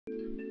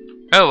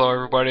Hello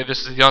everybody,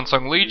 this is the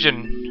Unsung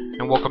Legion,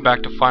 and welcome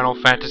back to Final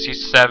Fantasy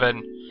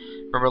VII.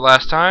 Remember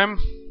last time?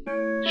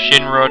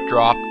 Shinra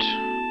dropped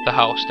the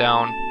house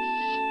down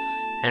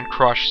and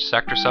crushed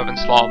Sector 7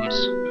 slums.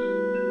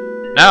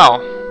 Now,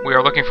 we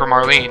are looking for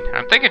Marlene, and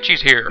I'm thinking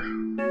she's here.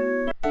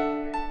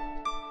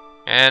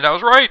 And I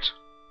was right!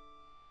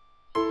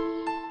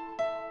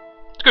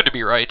 It's good to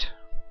be right.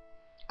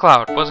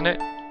 Cloud, wasn't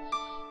it?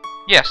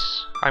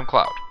 Yes, I'm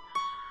Cloud.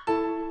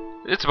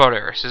 It's about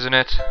Aeris, isn't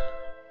it?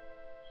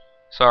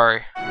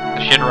 Sorry, the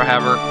Shinra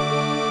have her.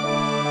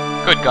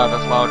 Good God,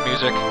 that's loud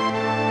music.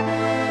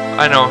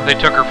 I know, they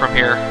took her from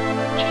here.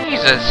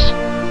 Jesus!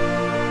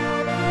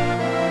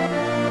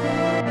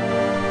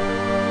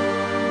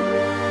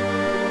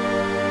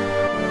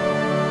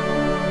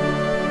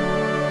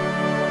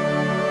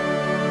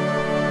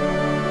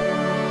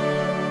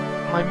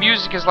 My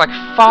music is like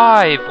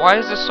 5! Why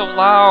is this so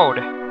loud?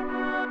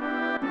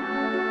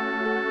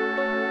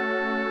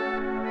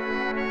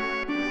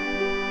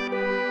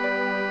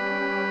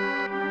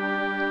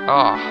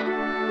 Ah.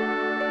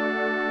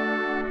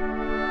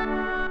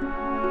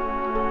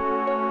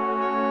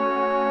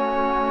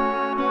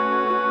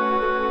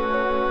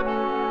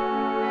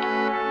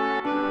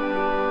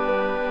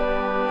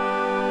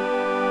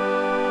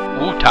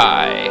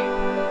 Wu-Tai.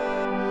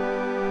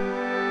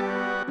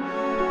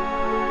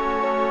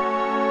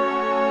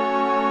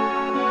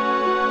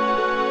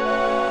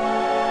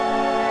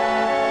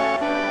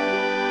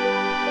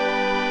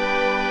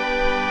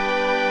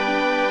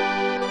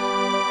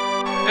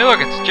 Hey look,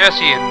 it's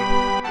Jesse and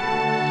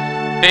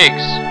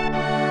Biggs.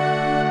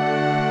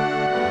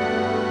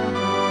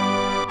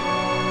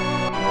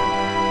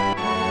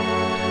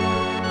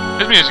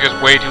 This music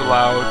is way too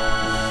loud.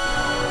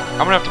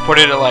 I'm gonna have to put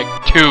it at like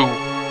 2.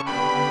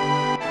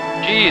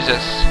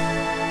 Jesus.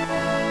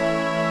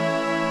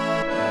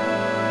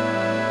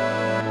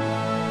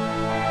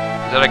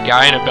 Is that a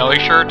guy in a belly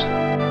shirt?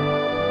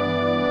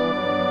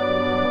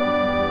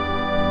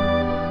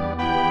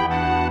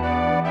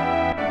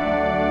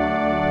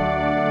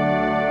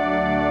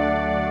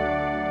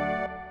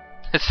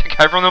 It's the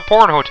guy from the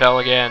porn hotel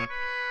again.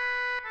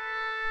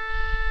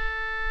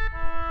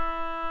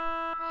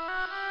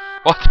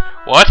 What?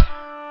 What?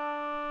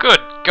 Good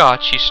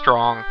God, she's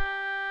strong.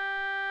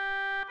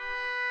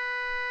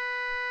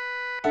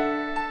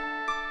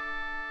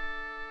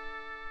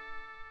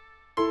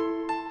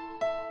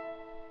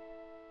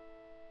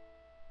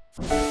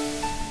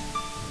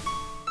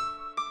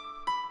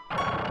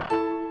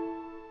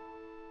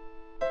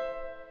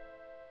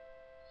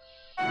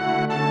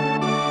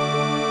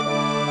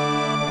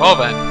 Well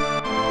then.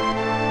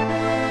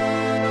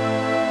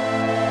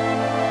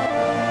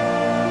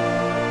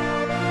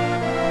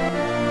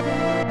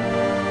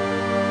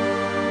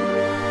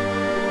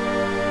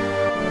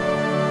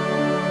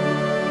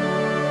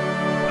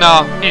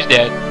 No, he's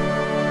dead.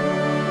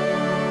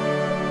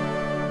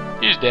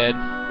 He's dead.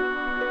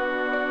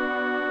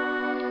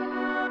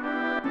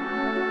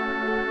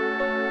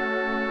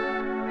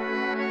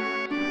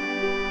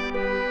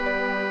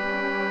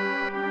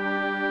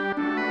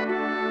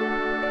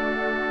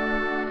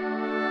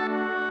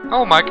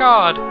 Oh my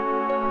God!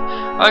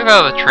 I like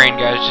how the train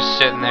guy's just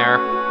sitting there.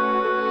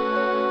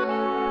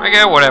 I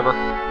get whatever.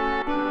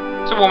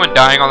 It's a woman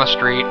dying on the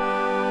street.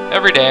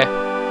 Every day.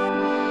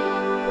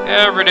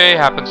 Everyday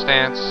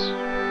happenstance.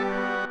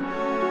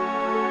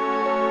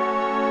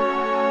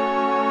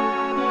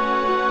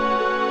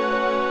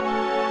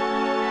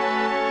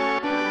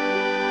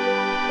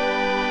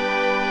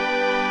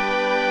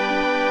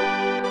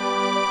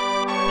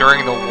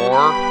 During the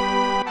war?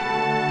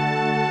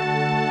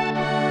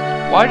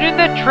 Why didn't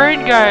that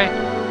train guy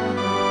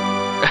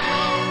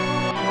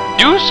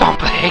do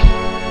something?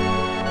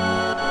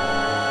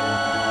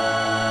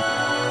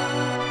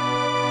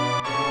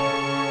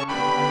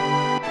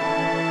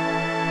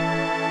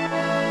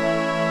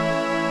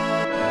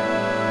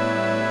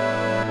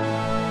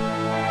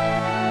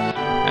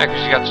 Yeah, 'cause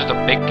she's got just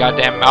a big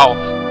goddamn mouth.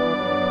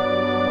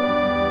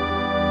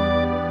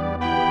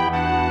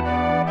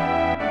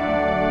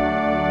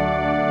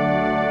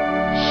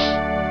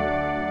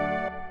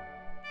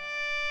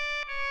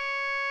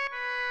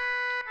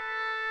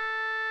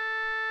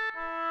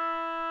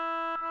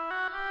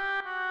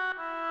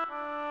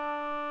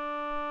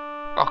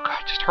 Oh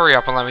God, just hurry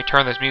up and let me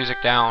turn this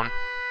music down.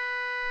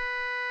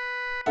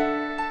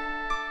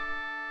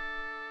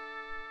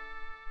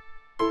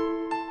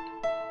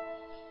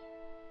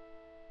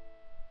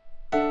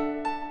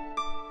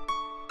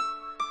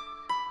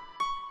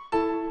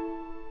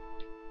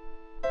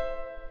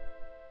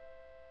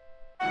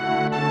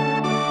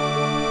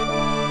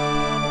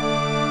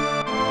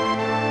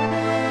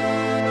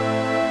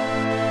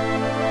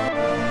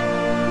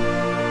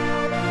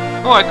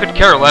 Oh, I could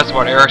care less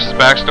about Aeris'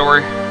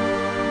 backstory.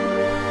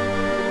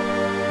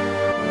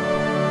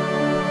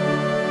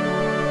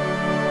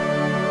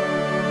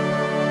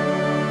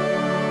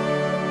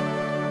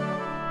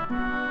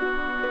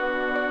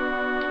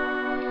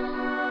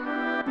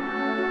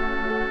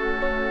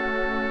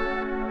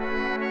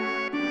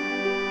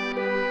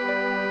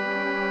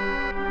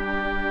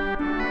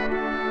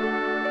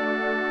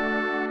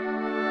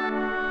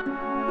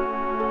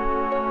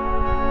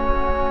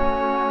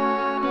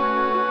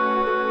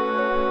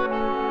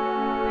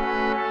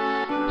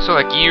 So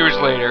like years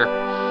later,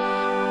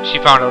 she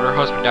found out her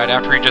husband died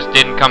after he just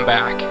didn't come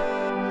back.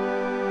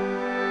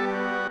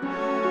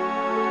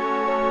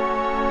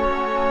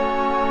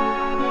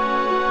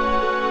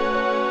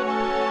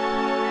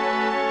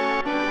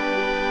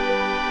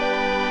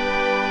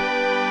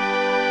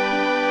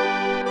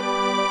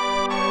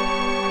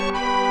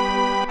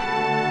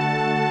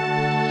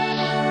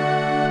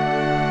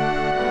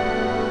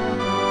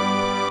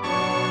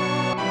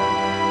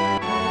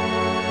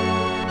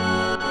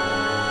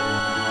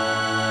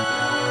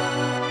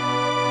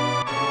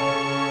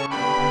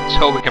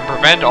 So we can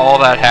prevent all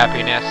that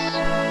happiness.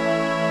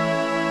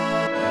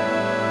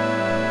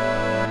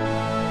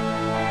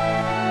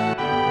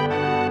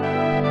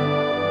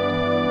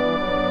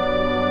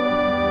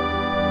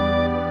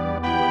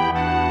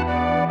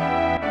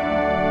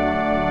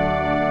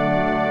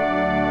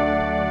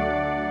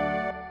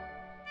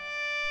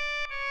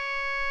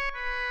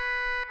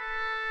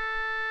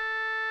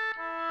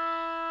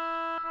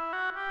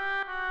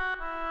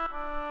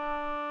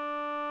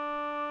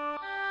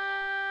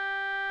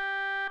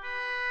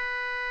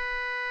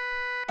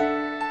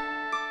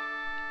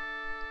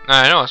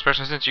 I know,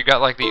 especially since you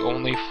got like the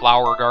only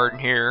flower garden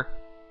here.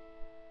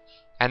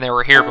 And they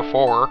were here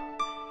before.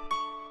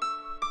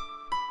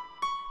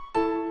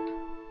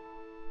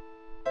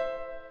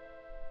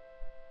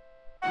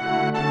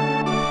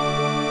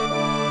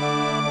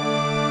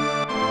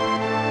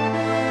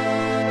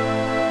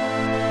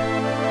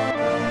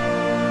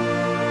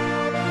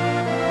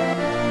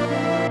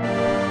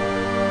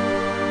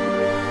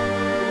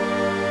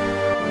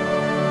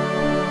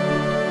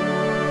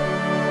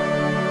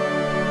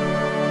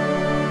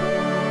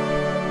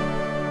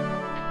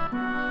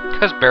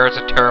 Because Barrett's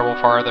a terrible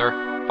father.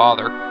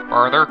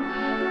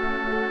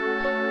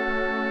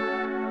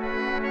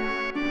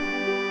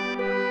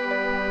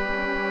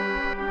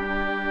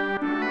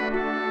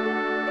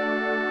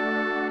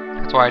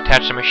 That's why I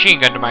attached a machine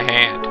gun to my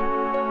hand.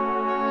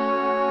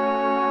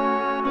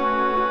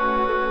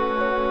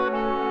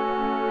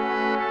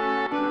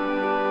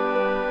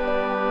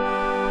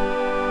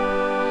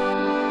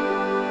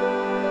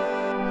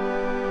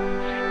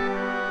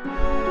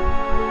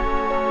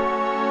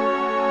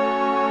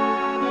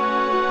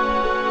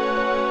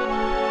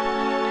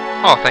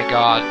 Oh, thank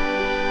God.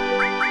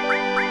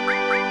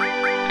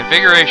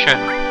 Configuration.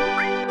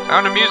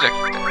 Sound of music.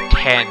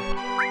 10.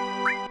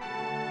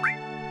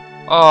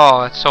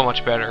 Oh, that's so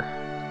much better.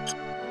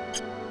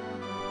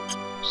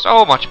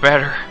 So much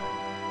better.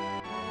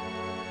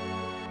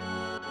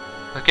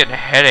 I'm getting a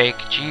headache.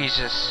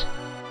 Jesus.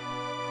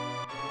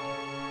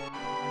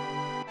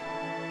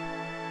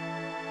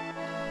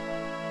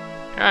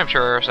 I'm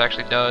sure Aeris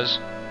actually does.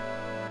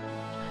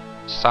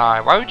 Sigh.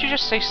 Why would you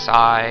just say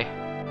sigh?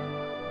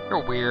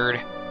 You're weird.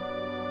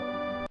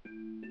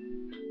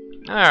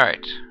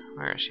 Alright.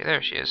 Where is she?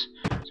 There she is.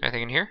 Is there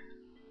anything in here?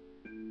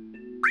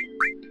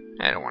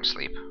 I don't want to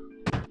sleep.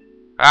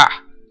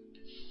 Ah!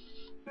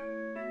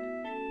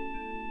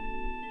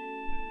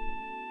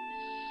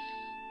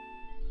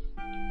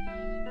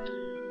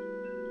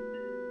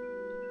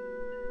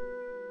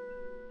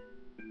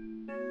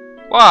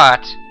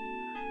 What?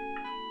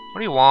 What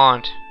do you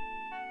want?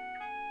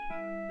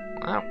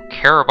 I don't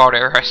care about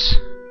Aeris.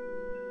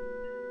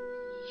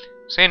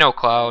 Say no,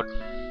 Cloud.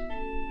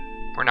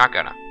 We're not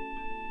gonna.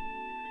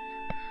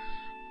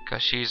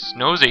 Because she's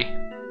nosy.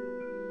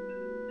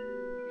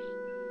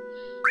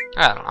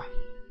 I don't know.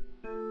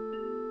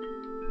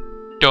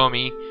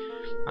 Dummy.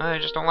 I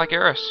just don't like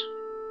Aeris.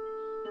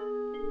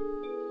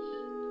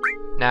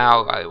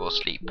 Now I will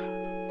sleep.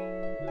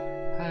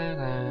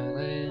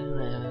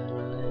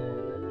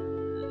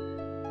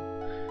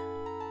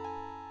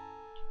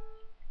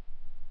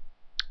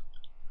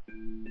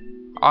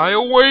 I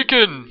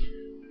awaken!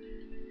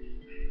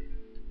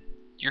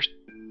 You're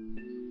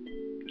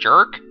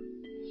jerk?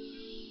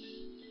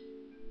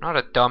 Not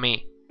a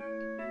dummy.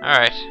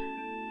 Alright.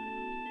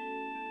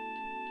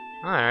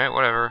 Alright,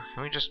 whatever.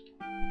 Can we just...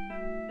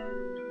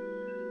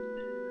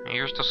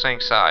 You're still saying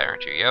sigh,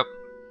 aren't you? Yep.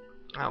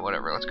 Oh,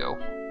 whatever, let's go.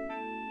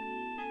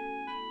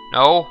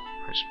 No,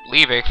 I'm just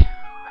leaving.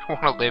 I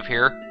don't want to live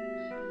here.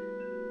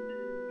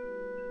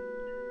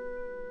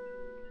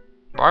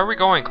 Why are we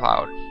going,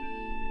 Cloud?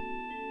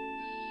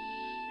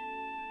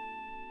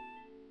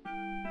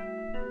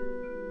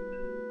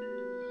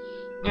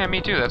 Yeah,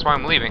 me too, that's why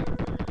I'm leaving.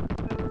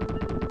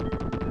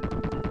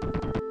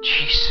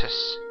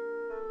 Jesus.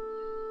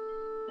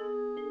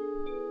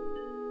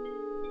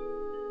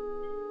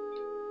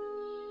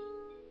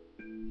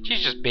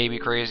 She's just baby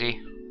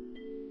crazy.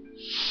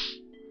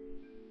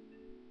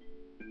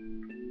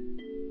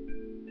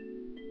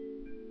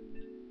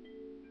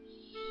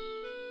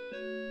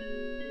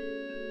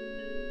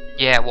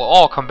 Yeah, we'll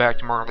all come back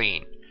to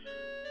Marlene.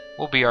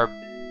 We'll be our...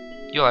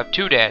 You'll have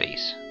two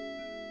daddies.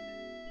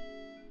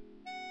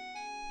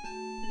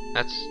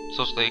 That's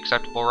socially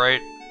acceptable,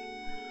 right?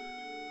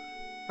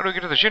 How do we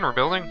get to the Shinra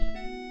building?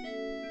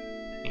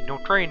 Ain't no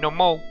train no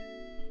more.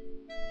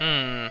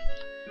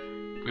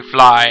 We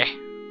fly.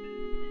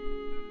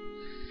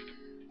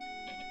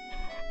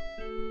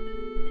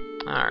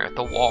 Alright. Alright,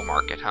 the wall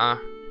market, huh?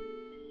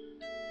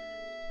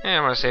 And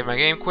I'm gonna save my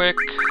game quick,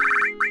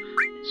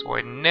 so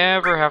I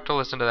never have to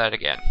listen to that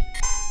again.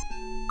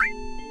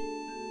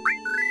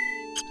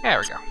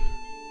 There we go.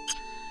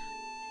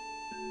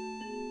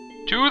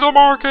 To the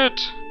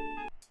market!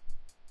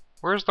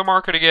 Where's the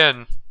market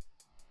again?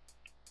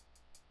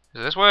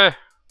 Is it this way?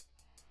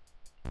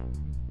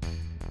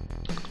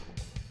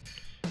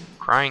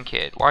 Crying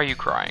kid. Why are you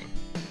crying?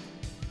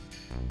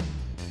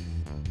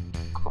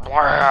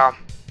 Kablam!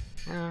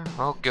 Yeah,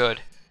 well, good.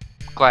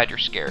 Glad you're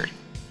scared.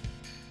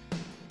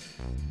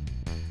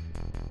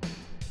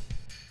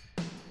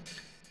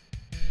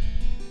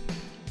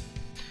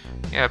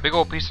 Yeah, big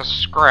old piece of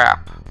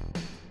scrap.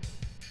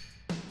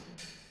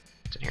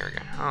 What's in here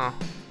again? Oh.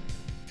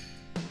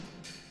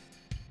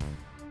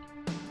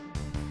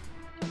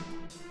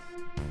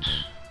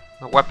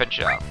 The weapon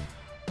shop.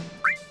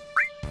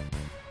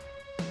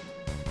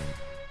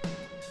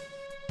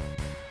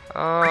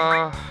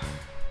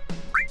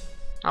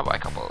 I'll buy a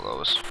couple of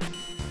those.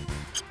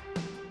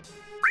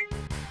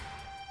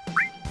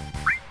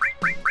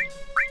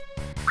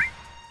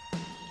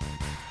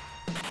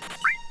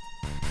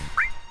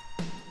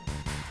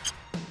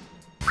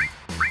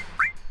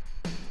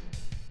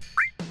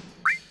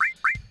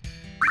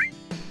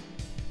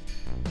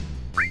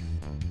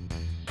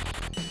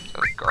 So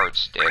the guard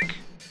stick.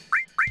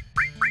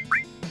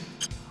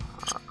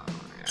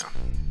 Yeah.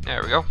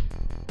 There we go.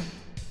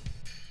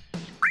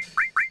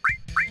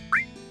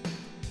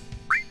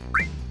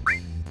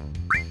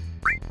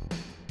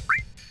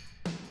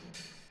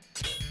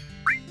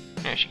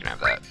 Yeah, she can have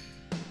that.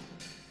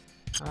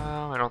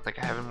 I don't think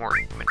I have any more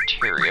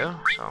materia,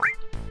 so...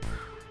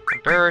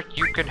 And Barrett,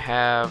 you can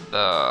have the...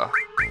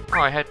 Oh,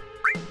 I had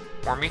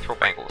more mithril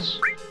bangles.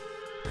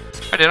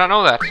 I did not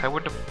know that. I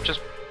would have just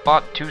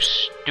bought 2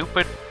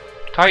 stupid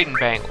Titan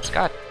bangles.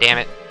 God damn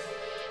it.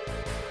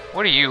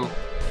 What do you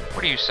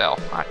sell?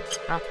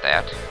 Not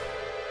that.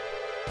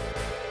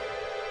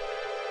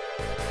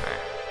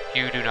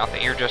 You do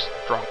nothing. You're just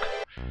drunk.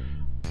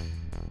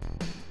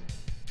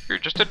 You're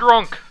just a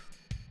drunk.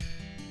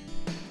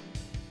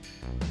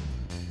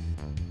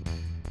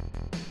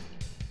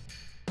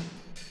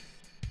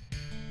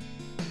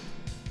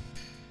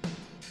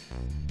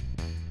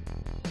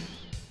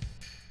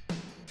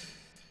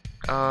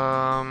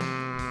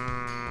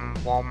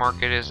 Wall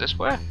market is this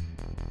way?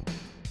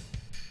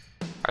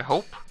 I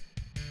hope.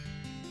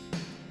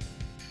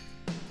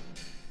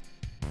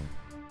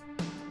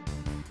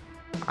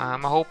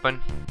 I'm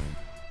hoping.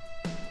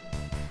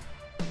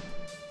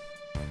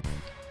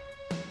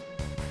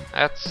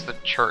 That's the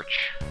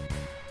church.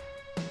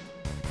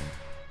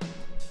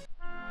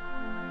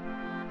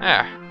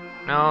 Ah,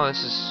 no,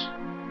 this is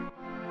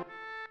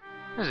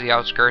the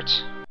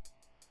outskirts.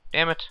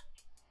 Damn it.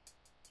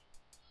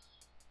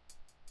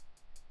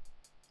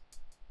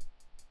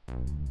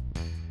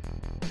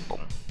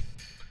 Boom.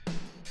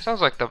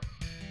 Sounds like the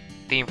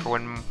theme for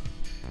when,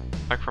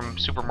 like from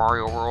Super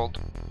Mario World.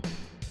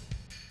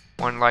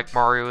 When, like,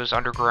 Mario is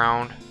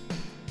underground.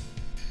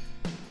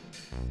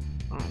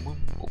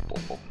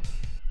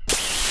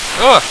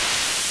 Ugh!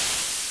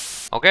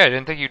 Okay, I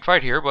didn't think you'd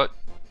fight here, but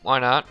why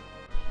not?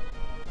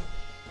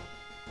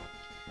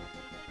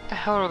 What the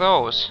hell are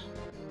those?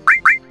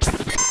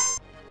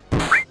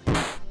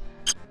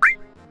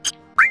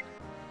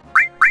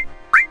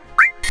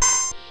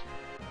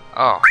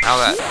 Oh, now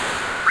that...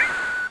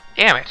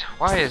 Damn it!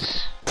 Why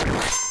is...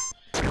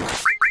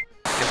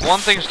 If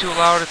one thing's too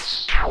loud,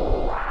 it's...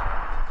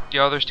 The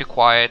other's too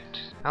quiet.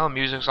 Now the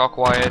music's all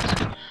quiet.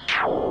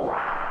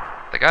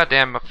 The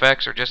goddamn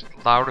effects are just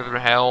louder than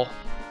hell.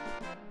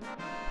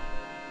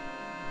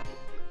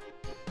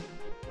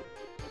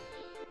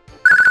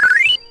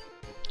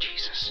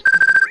 Jesus.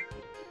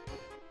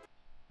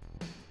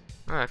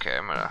 Okay,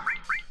 I'm gonna...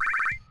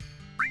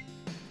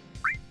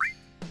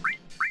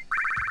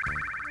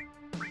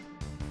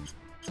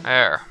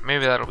 There.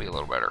 Maybe that'll be a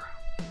little better.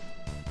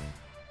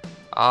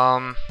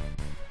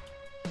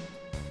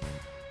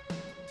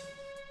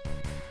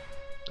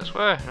 This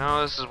way?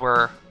 No, this is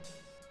where...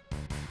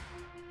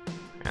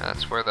 Yeah,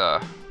 that's where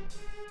the...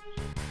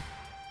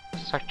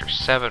 Sector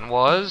 7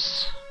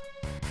 was.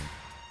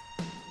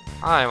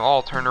 I'm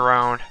all turned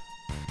around.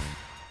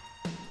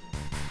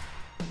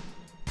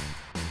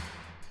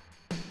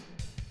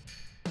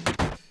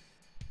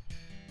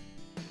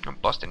 I'm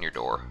busting your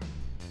door.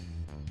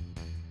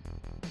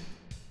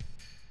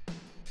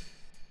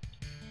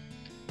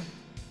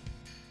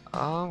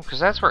 Because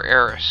that's where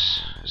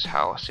Aeris'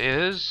 house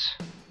is.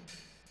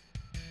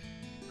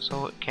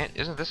 So it can't...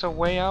 Isn't this a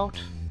way out?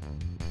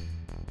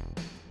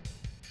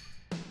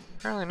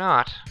 Apparently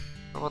not.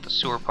 What about the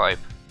sewer pipe?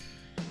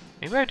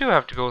 Maybe I do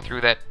have to go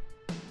through that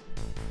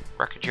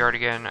wreckage yard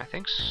again. I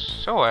think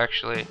so,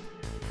 actually.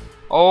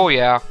 Oh,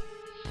 yeah.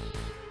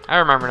 I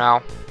remember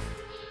now.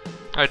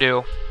 I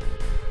do.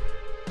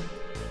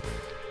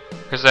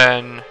 Because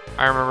then,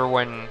 I remember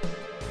when...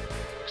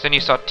 Because then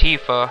you saw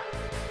Tifa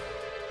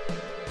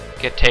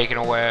get taken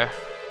away.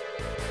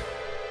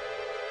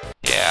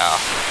 Yeah.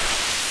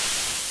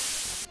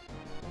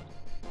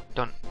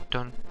 Dun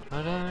dun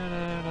dun dun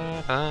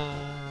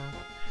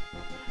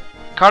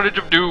Cottage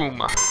of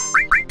Doom.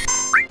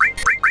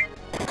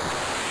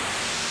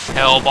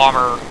 Hell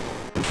Bomber.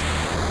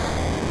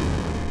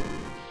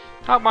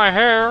 Not my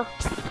hair.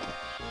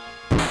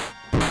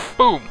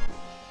 Boom.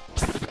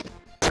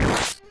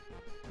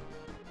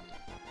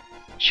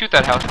 Shoot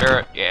that house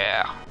ferret.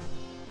 Yeah.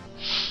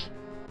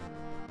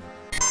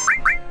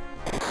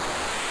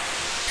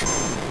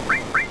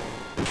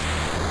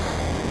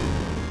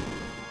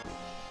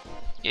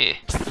 Yeah.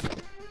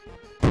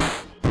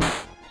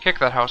 Kick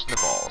that house in the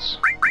balls.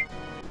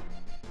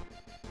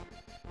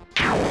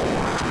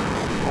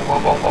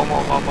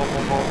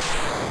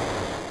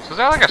 So is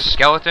that like a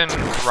skeleton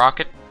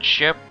rocket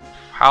ship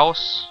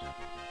house?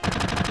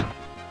 I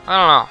don't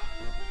know.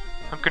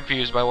 I'm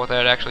confused by what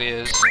that actually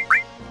is.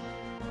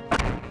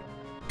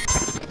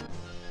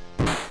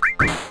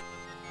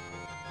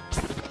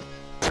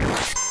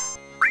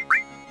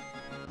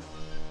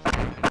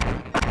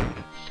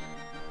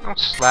 Don't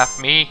slap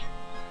me.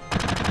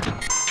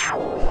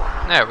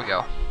 There we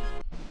go.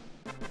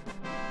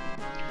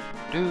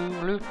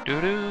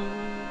 Do-do-do-do.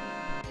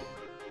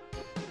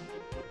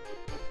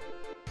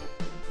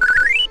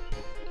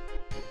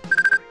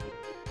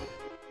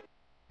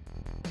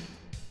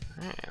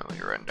 And we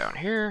run down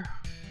here,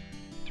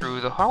 through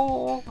the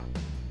hole,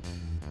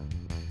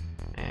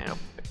 and up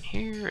in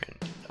here,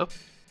 and up,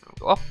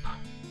 up.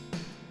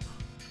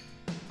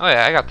 Oh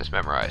yeah, I got this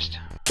memorized.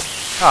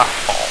 Ah,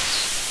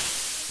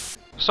 balls.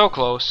 So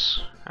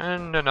close.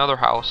 And another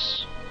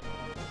house.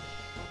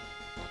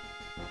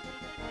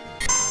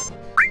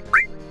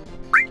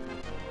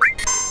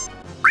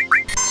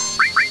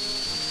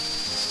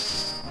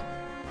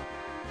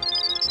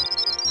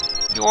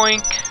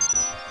 Yoink!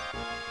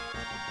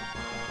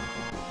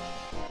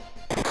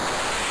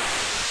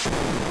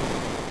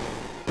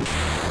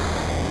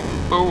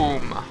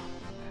 Boom!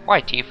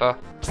 Why, Tifa?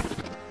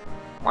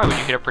 Why would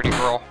you hit a pretty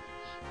girl?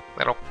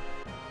 That'll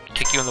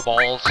kick you in the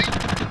balls.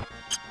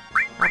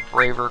 Not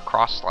braver,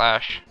 cross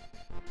slash.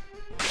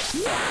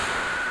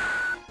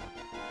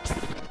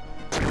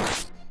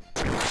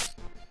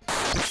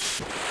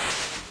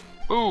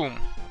 Boom!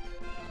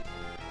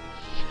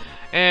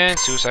 And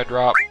suicide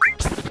drop.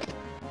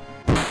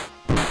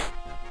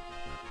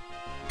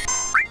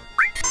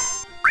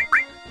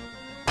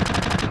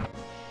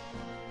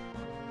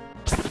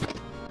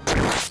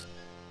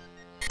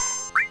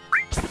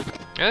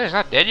 Yeah, he's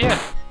not dead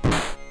yet.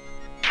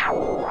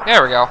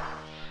 There we go.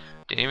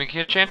 Didn't even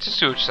get a chance to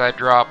suicide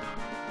drop.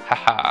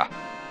 Haha.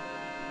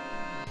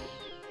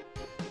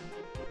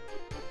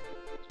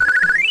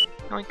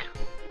 Yoink.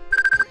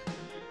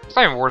 It's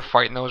not even worth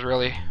fighting those,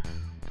 really.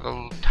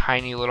 The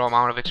tiny little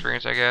amount of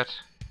experience I get.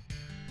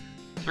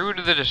 Through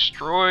to the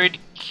destroyed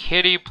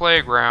kitty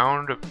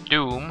playground of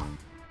doom.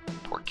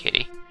 Poor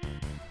kitty.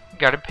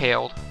 Got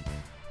impaled.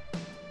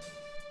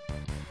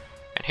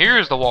 And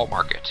here's the wall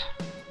market.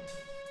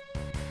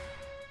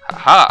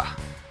 Haha!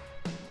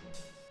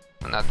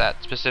 Not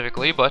that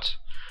specifically, but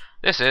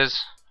this is.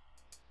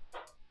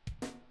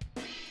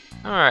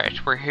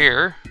 Alright, we're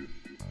here.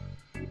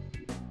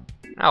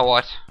 Now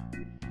what?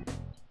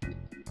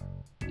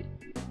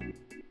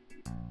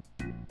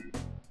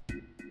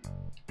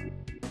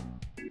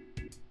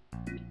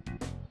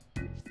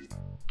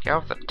 Get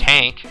off the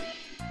tank.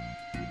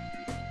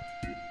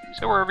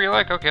 Sit wherever you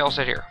like. Okay, I'll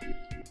sit here.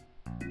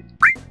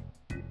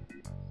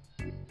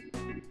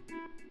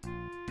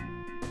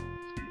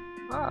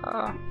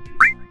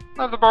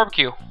 Love the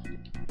barbecue.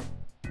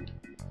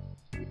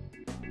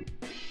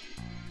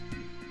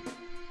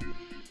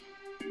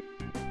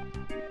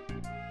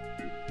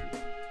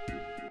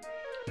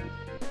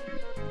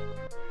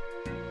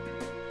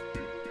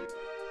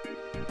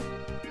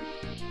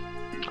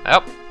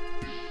 Yep.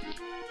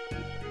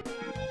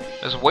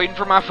 Just waiting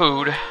for my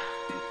food.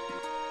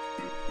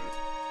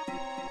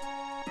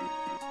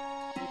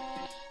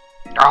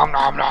 Nom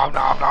nom nom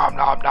nom nom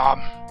nom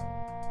nom.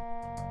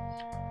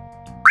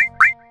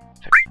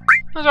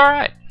 It was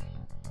alright.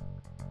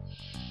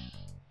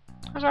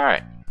 It was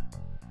alright.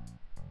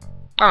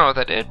 I don't know what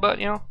that did, but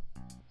you know.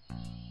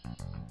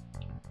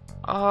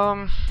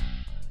 So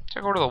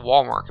I go to the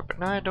wall market, but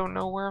now I don't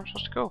know where I'm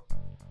supposed to go.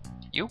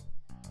 You?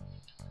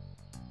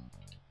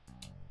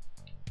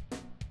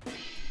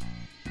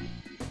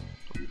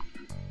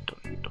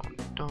 Dun, dun,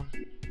 dun.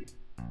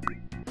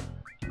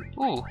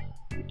 Ooh.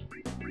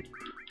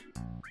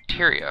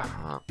 Materia.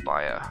 I'll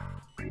buy a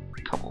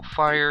couple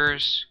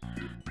fires,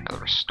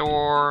 another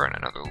restore, and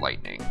another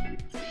lightning.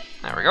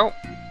 There we go.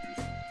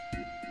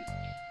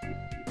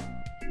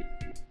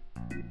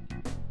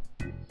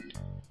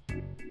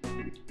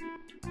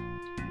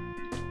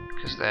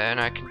 Because then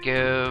I can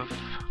give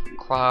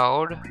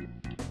Cloud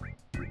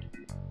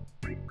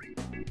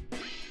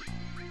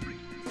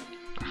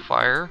a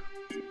fire.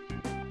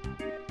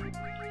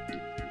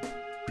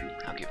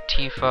 I'll give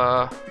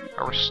Tifa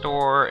a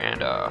restore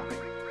and a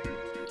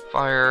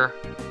fire.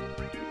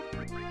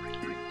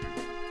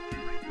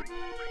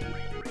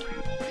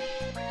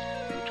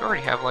 Do you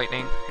already have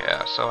lightning?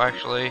 Yeah, so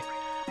actually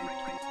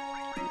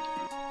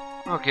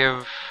I'll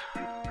give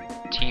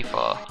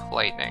Tifa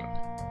lightning.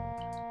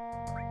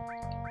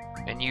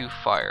 And you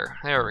fire.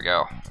 There we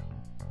go.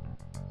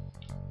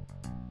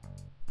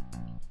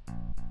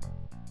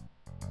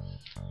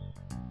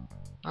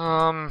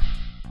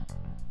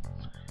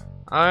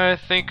 I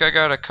think I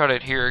gotta cut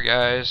it here,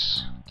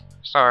 guys.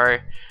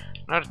 Sorry,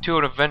 not too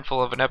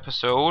eventful of an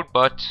episode,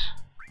 but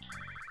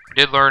we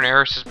did learn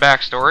Aeris'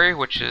 backstory,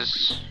 which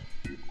is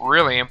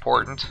really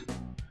important.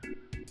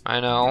 I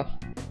know,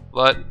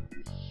 but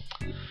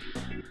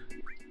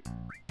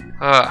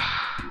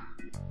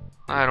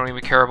I don't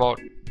even care about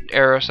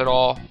Aeris at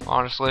all,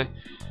 honestly.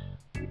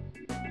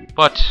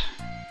 But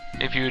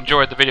if you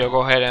enjoyed the video,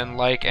 go ahead and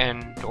like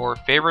and or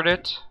favorite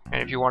it.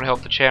 And if you want to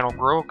help the channel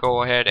grow,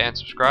 go ahead and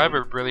subscribe. I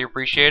would really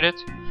appreciate it.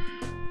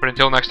 But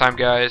until next time,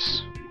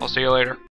 guys, I'll see you later.